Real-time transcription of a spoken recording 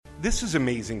This is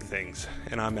Amazing Things,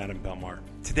 and I'm Adam Belmar.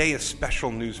 Today, a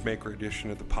special Newsmaker edition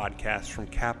of the podcast from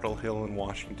Capitol Hill in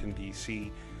Washington,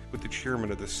 D.C., with the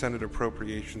chairman of the Senate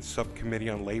Appropriations Subcommittee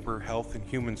on Labor, Health, and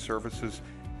Human Services,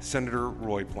 Senator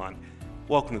Roy Blunt.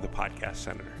 Welcome to the podcast,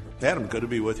 Senator. Adam, good to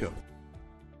be with you.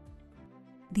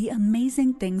 The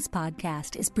Amazing Things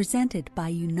podcast is presented by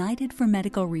United for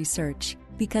Medical Research,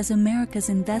 because America's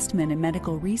investment in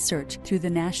medical research through the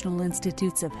National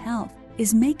Institutes of Health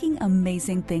is making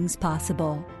amazing things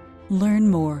possible. Learn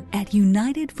more at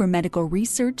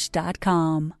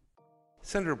unitedformedicalresearch.com.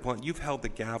 Senator Blunt, you've held the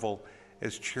gavel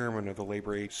as chairman of the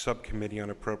Labor-HHS Subcommittee on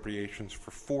Appropriations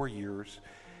for 4 years,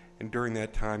 and during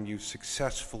that time you've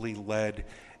successfully led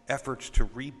efforts to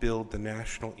rebuild the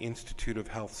National Institute of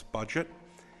Health's budget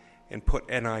and put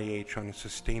NIH on a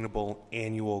sustainable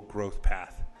annual growth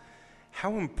path.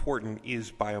 How important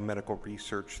is biomedical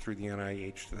research through the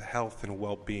NIH to the health and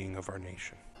well-being of our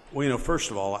nation? Well,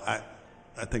 first of all, I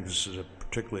think this is a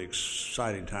particularly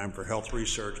exciting time for health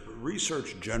research, but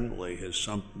research generally has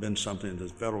been something that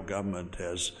the federal government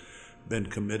has been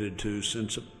committed to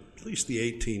since at least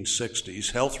the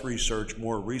 1860s, health research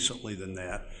more recently than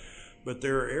that. But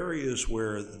there are areas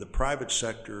where the private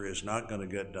sector is not going to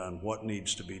get done what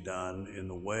needs to be done in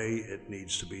the way it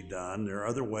needs to be done. There are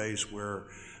other ways where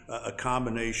a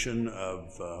combination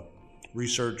of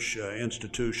research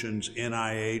institutions,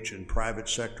 NIH, and private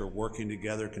sector working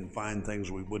together can find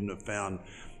things we wouldn't have found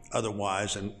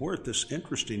otherwise. And we're at this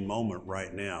interesting moment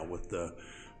right now with the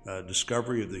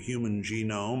discovery of the human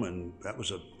genome, and that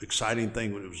was an exciting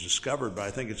thing when it was discovered, but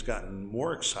I think it's gotten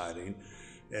more exciting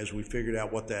as we figured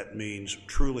out what that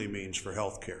truly means for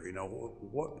healthcare.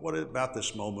 What about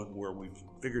this moment where we've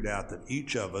figured out that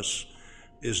each of us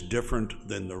is different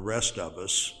than the rest of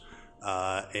us,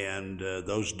 and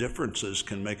those differences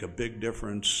can make a big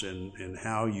difference in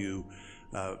how you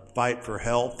fight for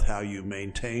health, how you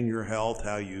maintain your health,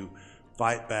 how you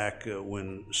fight back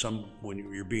when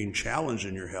you're being challenged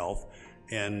in your health.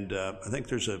 And I think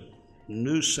there's a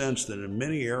new sense that in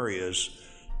many areas,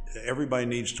 everybody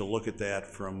needs to look at that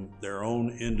from their own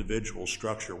individual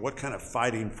structure. What kind of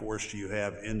fighting force do you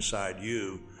have inside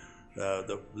you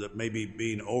that may be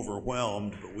being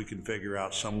overwhelmed, but we can figure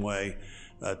out some way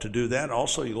to do that.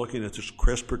 Also, you're looking at this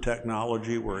CRISPR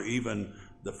technology where even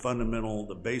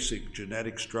the basic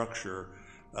genetic structure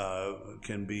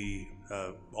can be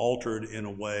altered in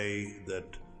a way that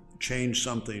change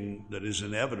something that is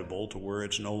inevitable to where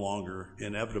it's no longer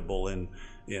inevitable in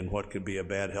what could be a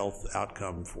bad health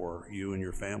outcome for you and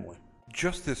your family.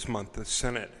 Just this month, the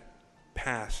Senate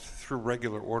passed, through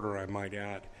regular order I might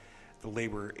add, the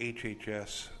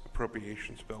Labor-HHS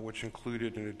Appropriations bill, which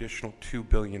included an additional $2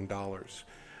 billion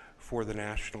for the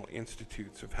National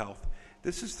Institutes of Health.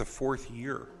 This is the fourth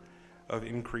year of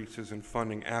increases in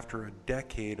funding after a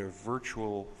decade of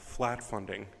virtual flat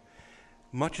funding.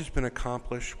 Much has been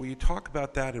accomplished. Will you talk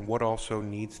about that and what also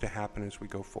needs to happen as we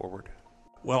go forward?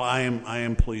 Well, I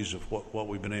am pleased with what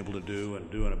we've been able to do and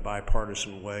do in a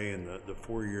bipartisan way in the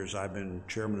 4 years I've been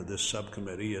chairman of this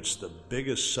subcommittee. It's the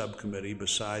biggest subcommittee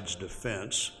besides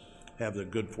defense. Have the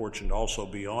good fortune to also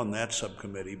be on that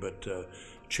subcommittee, but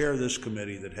chair this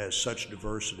committee that has such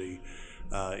diversity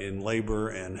in labor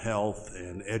and health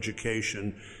and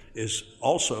education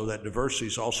that diversity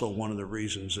is also one of the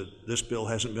reasons that this bill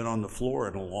hasn't been on the floor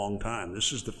in a long time.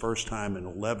 This is the first time in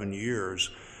 11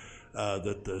 years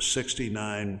that the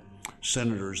 69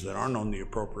 senators that aren't on the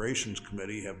Appropriations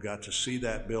Committee have got to see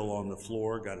that bill on the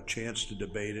floor, got a chance to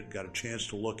debate it, got a chance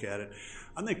to look at it.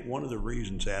 I think one of the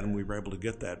reasons, Adam, we were able to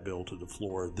get that bill to the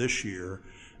floor this year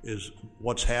is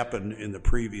what's happened in the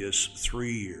previous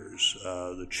 3 years.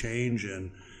 The change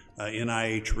in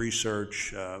NIH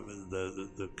research,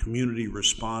 the community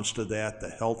response to that, the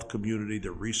health community,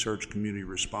 the research community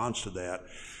response to that,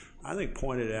 I think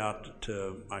pointed out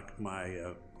to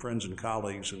my friends and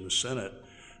colleagues in the Senate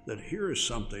that here is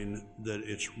something that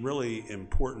it's really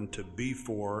important to be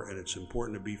for, and it's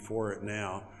important to be for it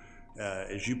now.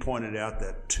 As you pointed out,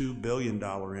 that $2 billion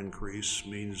increase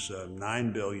means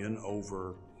 $9 billion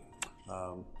over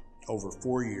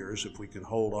 4 years. If we can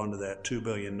hold on to that $2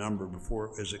 billion number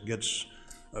as it gets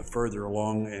further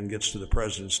along and gets to the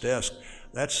president's desk,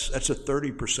 that's a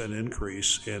 30%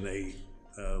 increase in a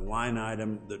line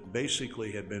item that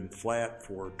basically had been flat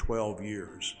for 12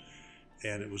 years.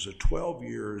 And it was a 12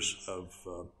 years of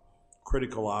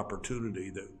critical opportunity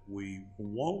that we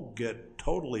won't get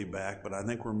totally back, but I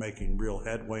think we're making real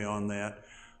headway on that.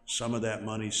 Some of that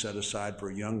money set aside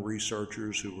for young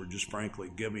researchers who were just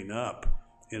frankly giving up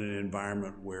in an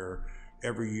environment where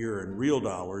every year in real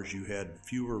dollars you had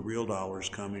fewer real dollars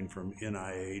coming from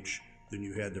NIH than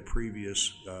you had the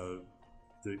previous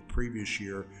the previous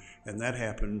year, and that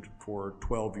happened for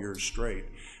 12 years straight.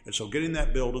 And so getting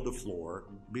that bill to the floor,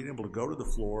 being able to go to the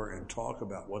floor and talk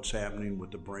about what's happening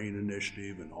with the Brain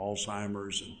Initiative and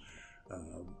Alzheimer's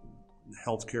and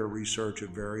healthcare research of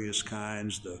various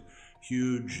kinds, the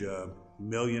huge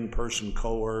million-person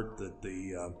cohort that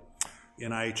the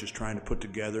NIH is trying to put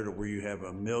together to where you have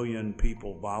 1 million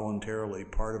people voluntarily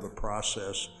part of a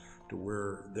process to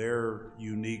where their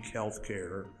unique health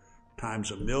care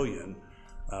times 1 million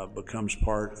becomes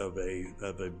part of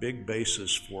a big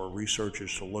basis for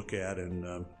researchers to look at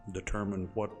and determine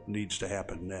what needs to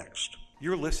happen next.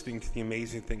 You're listening to the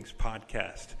Amazing Things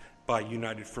podcast by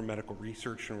United for Medical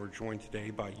Research, and we're joined today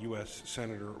by U.S.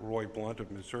 Senator Roy Blunt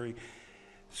of Missouri.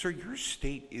 Sir, your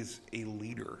state is a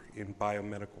leader in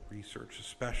biomedical research,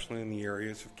 especially in the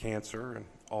areas of cancer and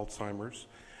Alzheimer's.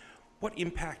 What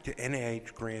impact do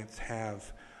NIH grants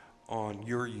have on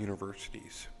your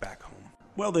universities back home?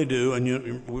 Well, they do,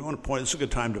 and we want to point. It's a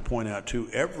good time to point out too.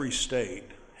 Every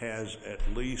state has at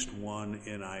least one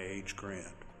NIH grant,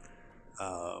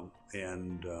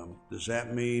 and does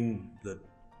that mean that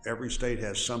every state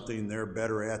has something they're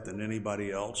better at than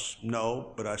anybody else?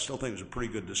 No, but I still think it was a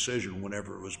pretty good decision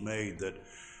whenever it was made that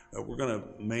we're going to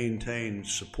maintain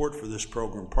support for this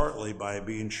program partly by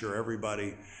being sure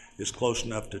everybody is close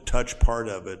enough to touch part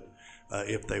of it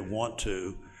if they want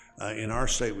to. In our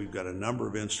state, we've got a number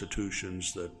of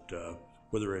institutions that,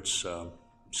 whether it's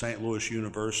St. Louis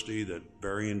University, that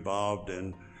very involved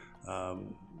in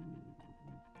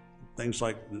things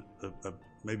like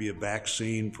maybe a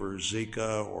vaccine for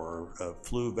Zika or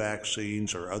flu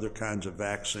vaccines or other kinds of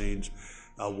vaccines.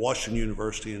 Washington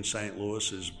University in St.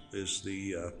 Louis is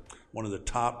the one of the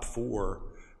top 4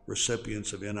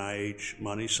 recipients of NIH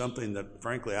money, something that,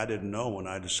 frankly, I didn't know when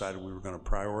I decided we were going to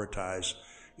prioritize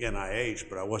NIH,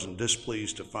 but I wasn't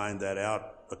displeased to find that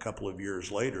out a couple of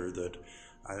years later, that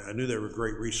I knew they were a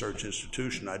great research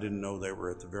institution. I didn't know they were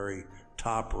at the very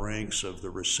top ranks of the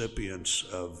recipients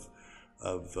of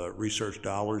research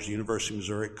dollars. University of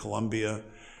Missouri at Columbia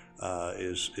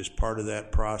is part of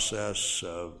that process.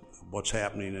 What's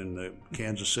happening in the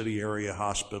Kansas City area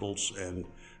hospitals and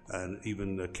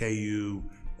even the KU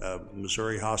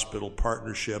Missouri Hospital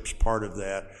partnerships, part of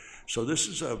that. So this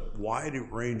is a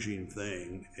wide-ranging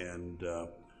thing, and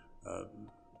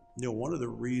one of the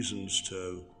reasons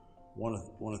to want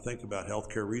to think about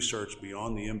healthcare research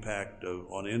beyond the impact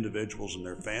on individuals and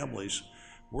their families.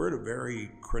 We're at a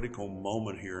very critical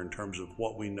moment here in terms of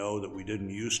what we know that we didn't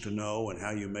used to know and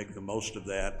how you make the most of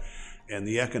that, and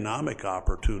the economic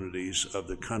opportunities of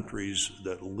the countries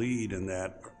that lead in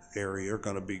that area are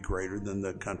going to be greater than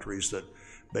the countries that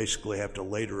basically have to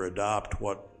later adopt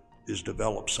what is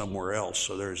developed somewhere else.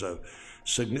 So there's a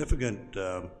significant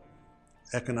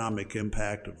economic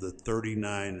impact of the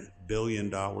 $39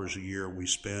 billion a year we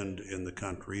spend in the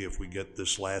country if we get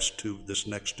this next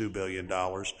 $2 billion.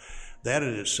 That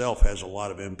in itself has a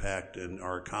lot of impact in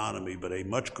our economy, but a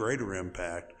much greater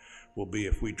impact will be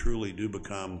if we truly do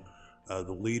become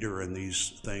the leader in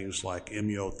these things like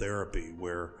immunotherapy,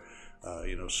 where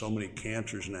so many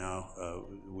cancers now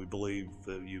we believe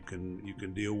that you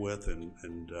can deal with,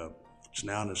 and it's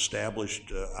now an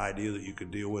established idea that you can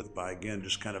deal with by, again,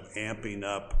 just kind of amping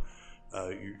up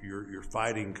your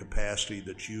fighting capacity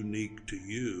that's unique to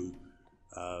you.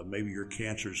 Maybe your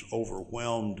cancer's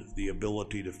overwhelmed the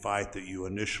ability to fight that you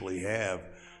initially have,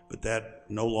 but that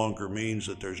no longer means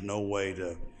that there's no way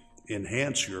to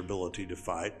enhance your ability to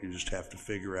fight. You just have to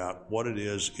figure out what it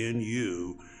is in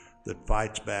you that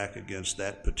fights back against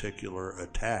that particular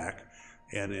attack.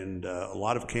 And in a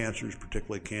lot of cancers,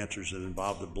 particularly cancers that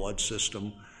involve the blood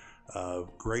system,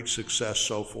 great success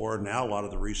so far. Now a lot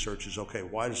of the research is, okay,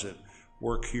 why does it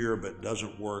work here but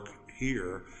doesn't work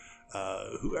here?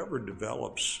 Whoever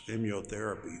develops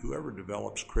immunotherapy, whoever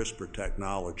develops CRISPR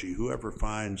technology, whoever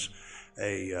finds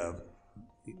a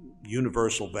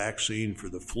universal vaccine for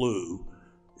the flu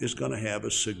is going to have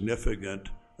a significant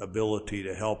ability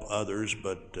to help others,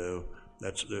 but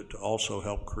that's to also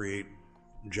help create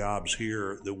jobs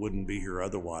here that wouldn't be here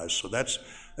otherwise. So that's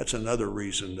another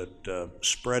reason that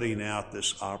spreading out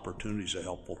this opportunity is a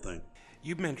helpful thing.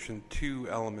 You mentioned 2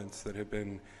 elements that have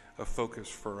been a focus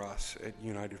for us at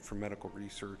United for Medical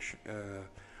Research.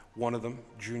 One of them,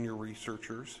 junior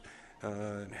researchers,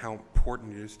 and how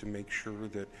important it is to make sure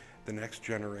that the next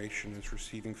generation is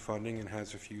receiving funding and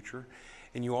has a future.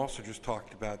 And you also just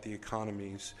talked about the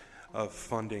economies of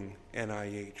funding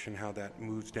NIH and how that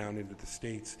moves down into the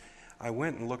states. I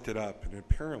went and looked it up, and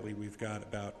apparently we've got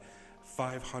about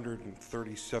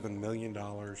 $537 million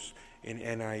in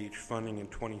NIH funding in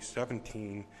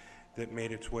 2017 that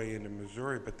made its way into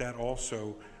Missouri, but that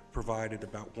also provided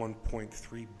about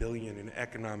 $1.3 billion in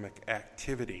economic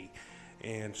activity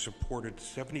and supported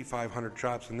 7,500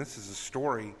 jobs. And this is a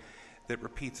story that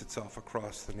repeats itself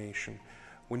across the nation.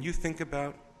 When you think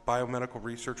about biomedical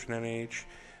research in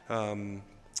NIH,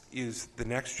 is the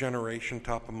next generation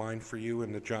top of mind for you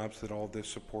and the jobs that all this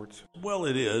supports? Well,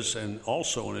 it is, and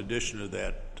also in addition to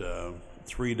that,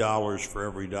 $3 for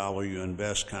every dollar you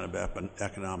invest kind of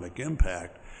economic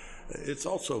impact, it's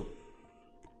also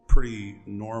pretty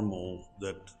normal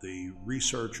that the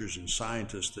researchers and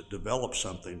scientists that develop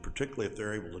something, particularly if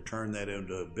they're able to turn that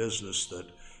into a business that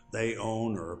they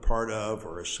own or a part of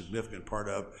or a significant part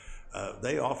of,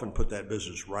 they often put that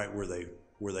business right where they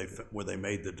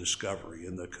made the discovery,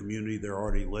 in the community they're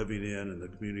already living in the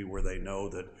community where they know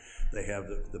that they have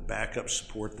the backup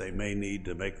support they may need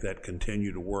to make that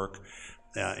continue to work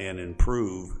and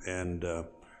improve. And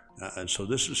so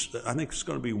this is, I think it's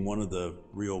going to be one of the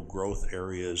real growth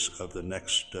areas of the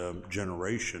next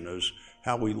generation, is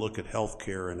how we look at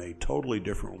healthcare in a totally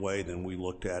different way than we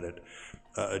looked at it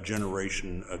a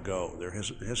generation ago. It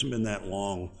hasn't been that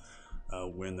long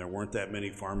when there weren't that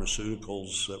many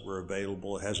pharmaceuticals that were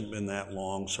available. It hasn't been that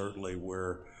long, certainly,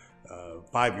 where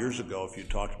 5 years ago, if you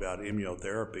talked about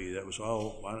immunotherapy, that was,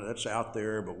 well, that's out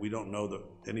there, but we don't know that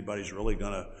anybody's really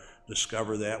going to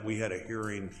discover that. We had a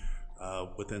hearing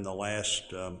within the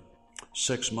last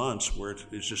 6 months where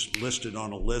it's just listed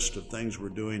on a list of things we're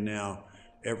doing now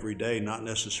every day, not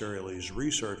necessarily as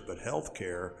research, but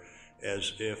healthcare,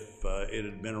 as if it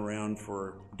had been around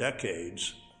for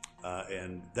decades.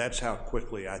 And that's how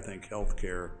quickly I think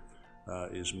healthcare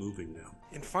is moving now.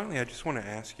 And finally, I just want to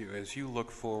ask you, as you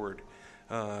look forward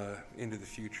into the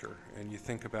future and you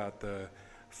think about the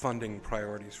funding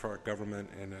priorities for our government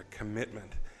and a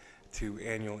commitment to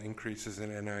annual increases in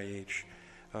NIH,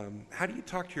 how do you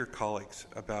talk to your colleagues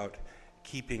about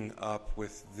keeping up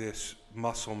with this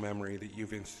muscle memory that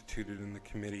you've instituted in the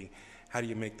committee? How do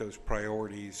you make those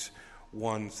priorities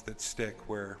ones that stick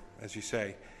where, as you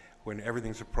say, when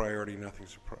everything's a priority,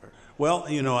 nothing's a priority? Well,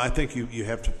 I think you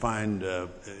have to find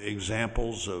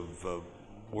examples of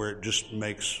where it just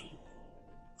makes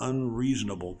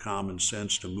unreasonable common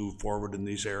sense to move forward in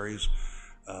these areas.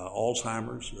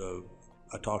 Alzheimer's,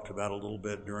 I talked about a little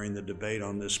bit during the debate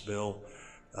on this bill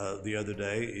the other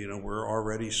day. We're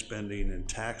already spending in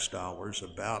tax dollars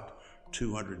about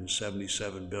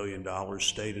 $277 billion,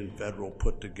 state and federal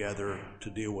put together, to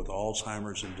deal with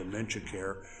Alzheimer's and dementia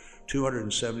care.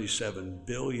 $277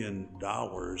 billion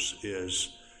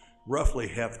is roughly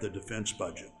half the defense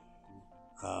budget.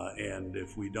 And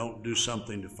if we don't do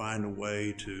something to find a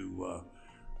way to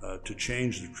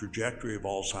change the trajectory of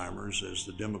Alzheimer's as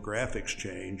the demographics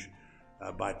change,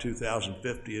 by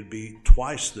 2050 it'd be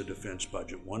twice the defense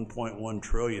budget, $1.1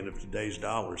 trillion of today's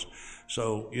dollars.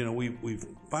 So we've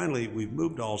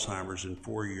moved Alzheimer's in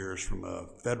 4 years from a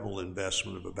federal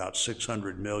investment of about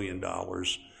 $600 million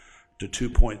to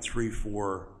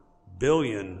 $2.34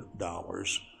 billion,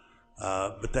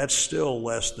 but that's still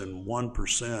less than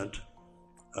 1%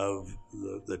 of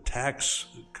the tax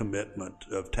commitment,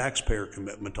 of taxpayer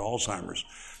commitment to Alzheimer's.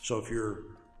 So if you're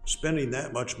spending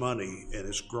that much money and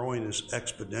it's growing as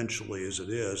exponentially as it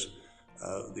is,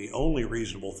 the only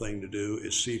reasonable thing to do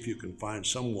is see if you can find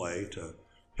some way to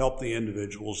help the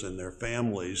individuals and their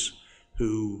families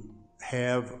who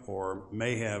have or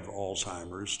may have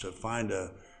Alzheimer's, to find a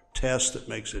test that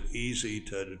makes it easy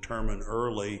to determine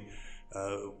early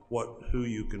who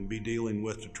you can be dealing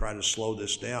with to try to slow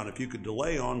this down. If you could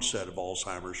delay onset of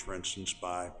Alzheimer's, for instance,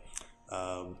 by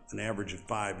an average of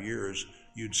 5 years,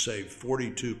 you'd save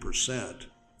 42%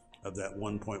 of that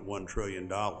 $1.1 trillion,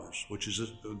 which is,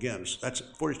 again, that's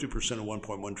 42% of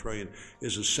 $1.1 trillion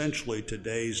is essentially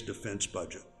today's defense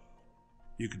budget.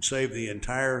 You could save the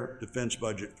entire defense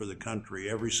budget for the country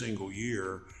every single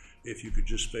year if you could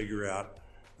just figure out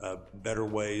better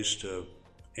ways to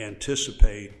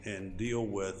anticipate and deal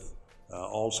with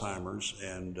Alzheimer's.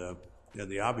 And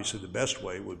obviously the best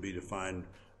way would be to find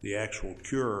the actual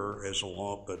cure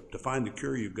but to find the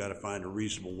cure, you've got to find a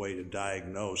reasonable way to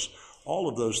diagnose. All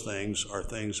of those things are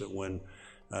things that when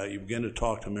you begin to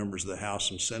talk to members of the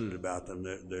House and Senate about them,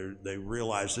 they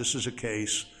realize this is a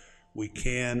case we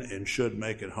can and should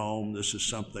make it home. This is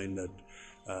something that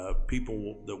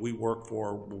people that we work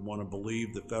for will want to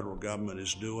believe the federal government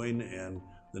is doing, and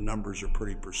the numbers are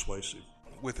pretty persuasive.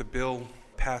 With a bill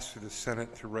passed through the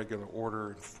Senate through regular order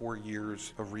and 4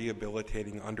 years of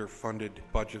rehabilitating underfunded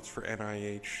budgets for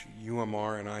NIH,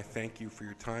 UMR and I thank you for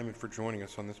your time and for joining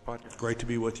us on this podcast. Great to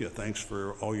be with you. Thanks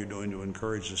for all you're doing to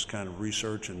encourage this kind of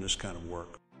research and this kind of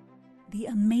work. The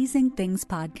Amazing Things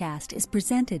podcast is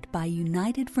presented by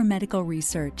United for Medical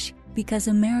Research because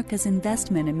America's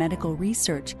investment in medical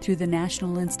research through the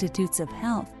National Institutes of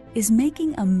Health is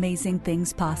making amazing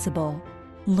things possible.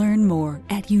 Learn more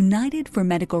at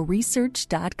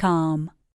unitedformedicalresearch.com.